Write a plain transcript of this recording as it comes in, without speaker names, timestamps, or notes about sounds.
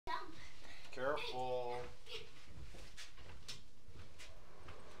careful.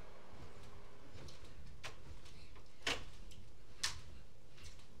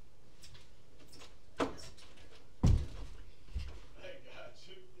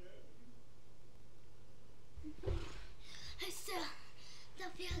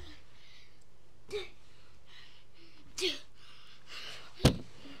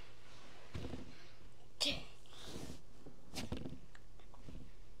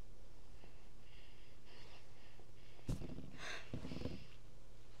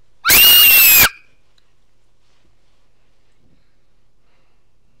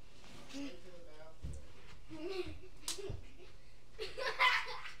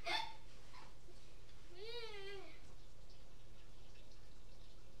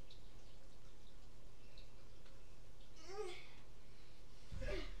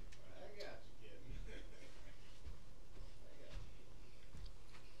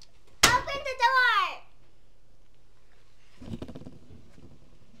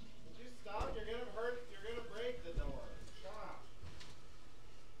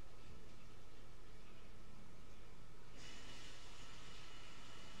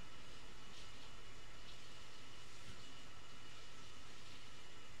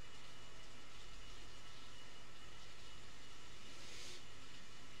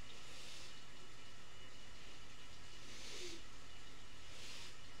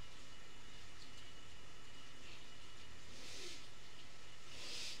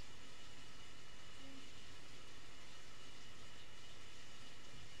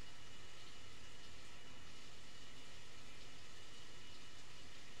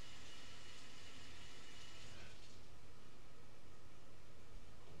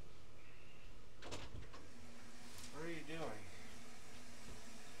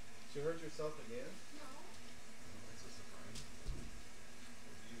 Did you hurt yourself again? No. Oh, that's a surprise.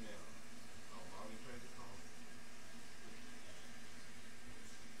 What do you now? Oh, Mommy tried to call?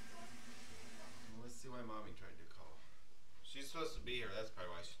 Well, let's see why Mommy tried to call. She's supposed to be here. That's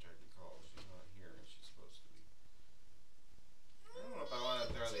probably why she tried to call. She's not here and she's supposed to be. I don't know if I want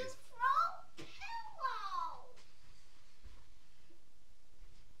to throw these.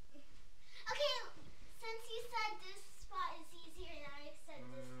 Okay, since you said this spot is easier, now I said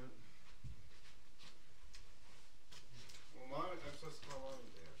this. Well, Mom, I'm supposed to call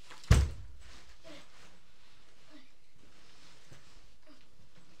Mommy there.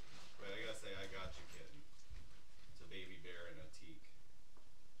 Wait, I gotta say, I got you, kitten. It's a baby bear and a teak.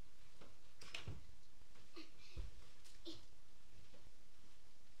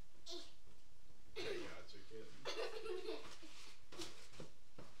 I got you, kitten.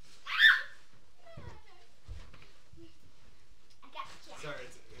 Sorry,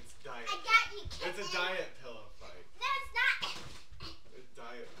 it's diet. I got you, kitten. It's a diet pillow fight. No, it's not. It's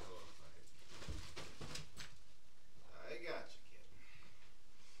diet pillow fight. I got you, kitten.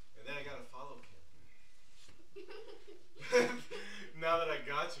 And then I gotta follow kitten. Now that I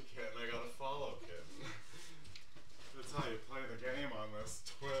got you, kitten, I gotta follow kitten. That's how you play the game on this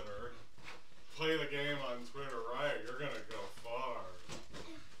Twitter. Play the game on Twitter right, you're gonna go far.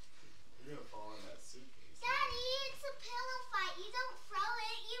 You're gonna fall in that suitcase. Daddy, it's a pillow fight. You don't throw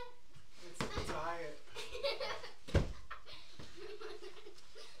it, you... It's a diet.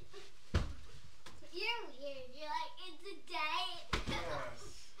 You're weird. You're like, it's a diet.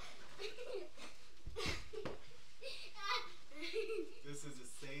 Yes. This is a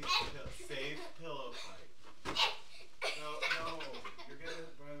safe pillow fight. No, you're gonna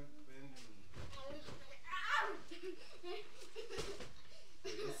run into me.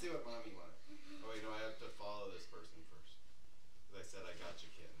 Let's see what Mommy wanted. Oh wait, no, I have to follow this person first. Because I said I got you,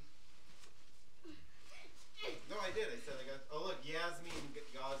 kitten. No, I did. I said I got. Oh look, Yasmin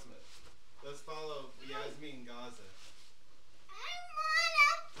Gazma. Let's follow Yasmin Gaza. I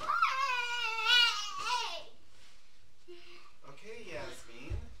wanna play. Okay,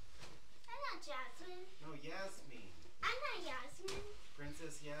 Yasmin. I'm not Jasmine. No, Yasmin. I'm not Yasmin.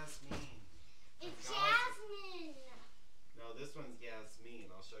 Princess Yasmin. It's Gaza. Jasmine. No, this one's Yasmin.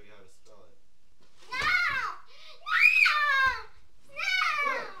 I'll show you how to spell it. No! No!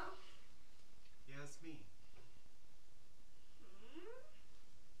 No! Yasmin.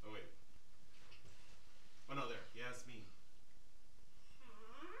 Oh wait. Oh no, there. Yasmin.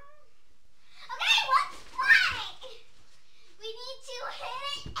 Okay, let's play! We need to hit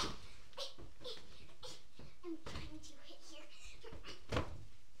it. I'm trying to hit here.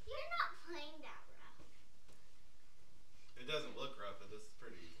 You're not playing that rough. It doesn't look rough, but this is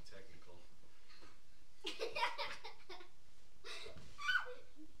pretty technical.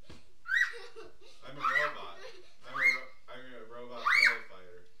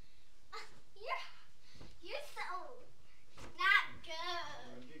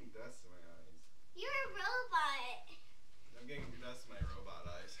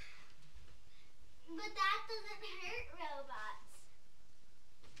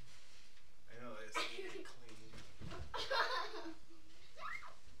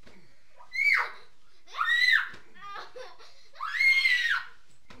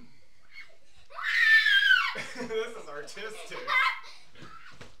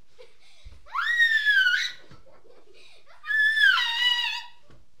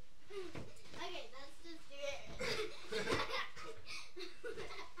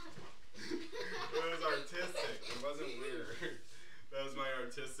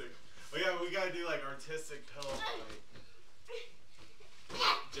 artistic. Oh yeah, we gotta do like artistic pillow fight.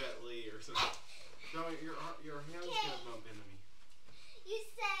 Jet Li or something. No, your hand's gonna bump into me. You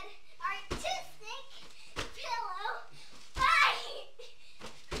said artistic pillow fight.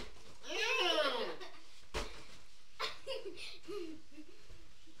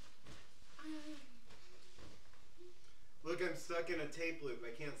 Look, I'm stuck in a tape loop. I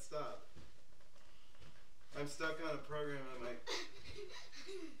can't stop. I'm stuck on a program on my...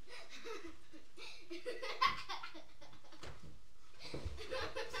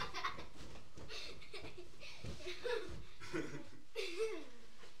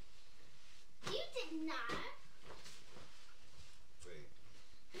 You did not. Wait.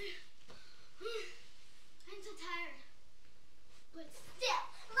 I'm so tired. But still,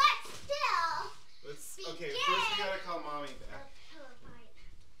 let's Okay, begin first we gotta call Mommy the back. pillow fight.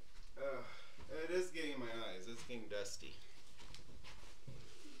 It is getting in my eyes. It's getting dusty.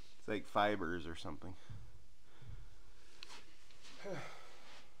 It's like fibers or something.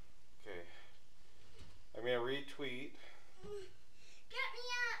 Okay. I'm gonna retweet. Get me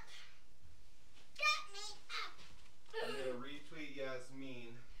up. Get me up. I'm gonna retweet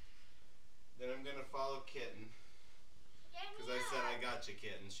Yasmin. Then I'm gonna follow Kitten. Because I said I got you,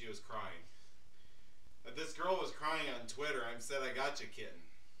 Kitten. She was crying. But this girl was crying on Twitter. I said I got you, Kitten.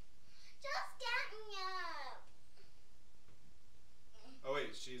 Just get me up. Oh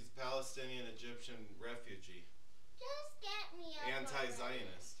wait, she's Palestinian Egyptian refugee. Just get me up.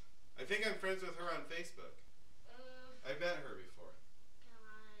 Anti-Zionist. I think I'm friends with her on Facebook. I met her before. Come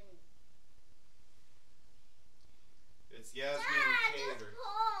on. It's Yasmin Dad, Cater. just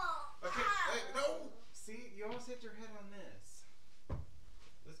pull. Okay, Ow. no! See, you almost hit your head on this.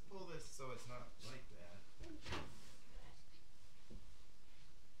 Let's pull this so it's not like that.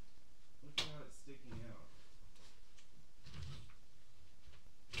 Look at how it's sticking out.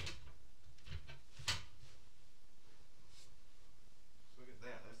 Look at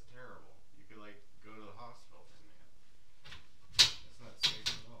that, that's terrible. You could like go to the hospital from that. That's not safe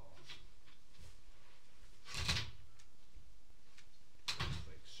at all. It's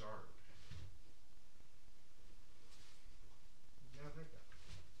like sharp. Yeah, I think that.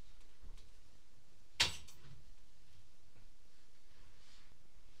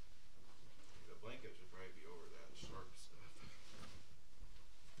 The blanket should probably be over that sharp stuff. I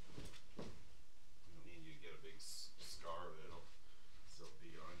don't need you to get a big scar that'll still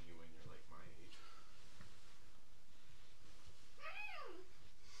be on you when you're like my age.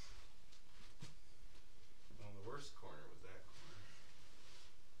 Well, the worst corner was that corner.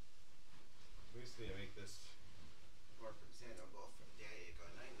 We used to make this more presentable for Daddy to go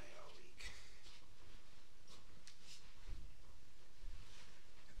night-night all week.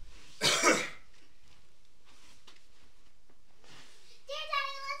 Dear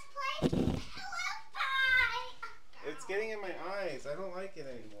Daddy, let's play pillow fight. It's getting in my eyes. I don't like it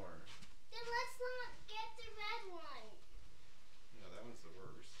anymore. Then let's not get the red one. Yeah, that one's the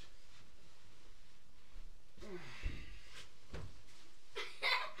worst.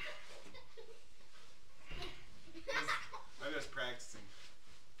 I'm just practicing.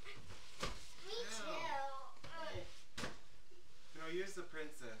 Me too. No, use the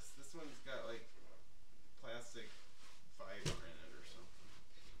princess. This one's got like plastic fiber in it or something.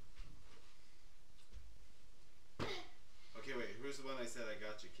 Okay, wait. Who's the one I said I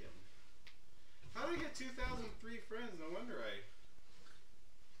got you, Kim? How did I get 2,003 friends? No wonder I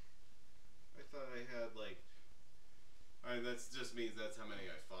thought I had like. That just means that's how many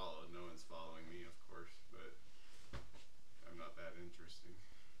I followed. No one's following me, of course, but I'm not that interesting.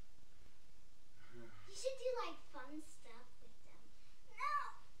 You should do like fun stuff with them.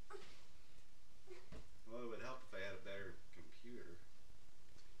 No. Well, it would help if I had a better computer.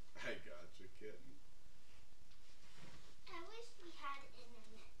 I got you, kitten. I wish we had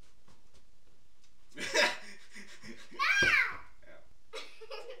internet. No! Yeah.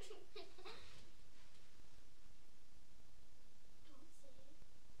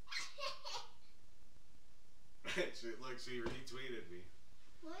 Don't say it. Look, she retweeted me.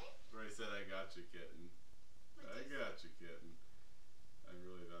 What? Where I said I got you, kitten. I got you, kitten. I'm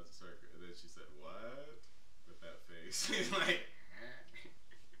really about to start. And then she said, "What?" With that face. She's like,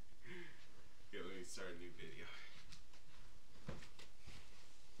 "Okay, let me start a new video."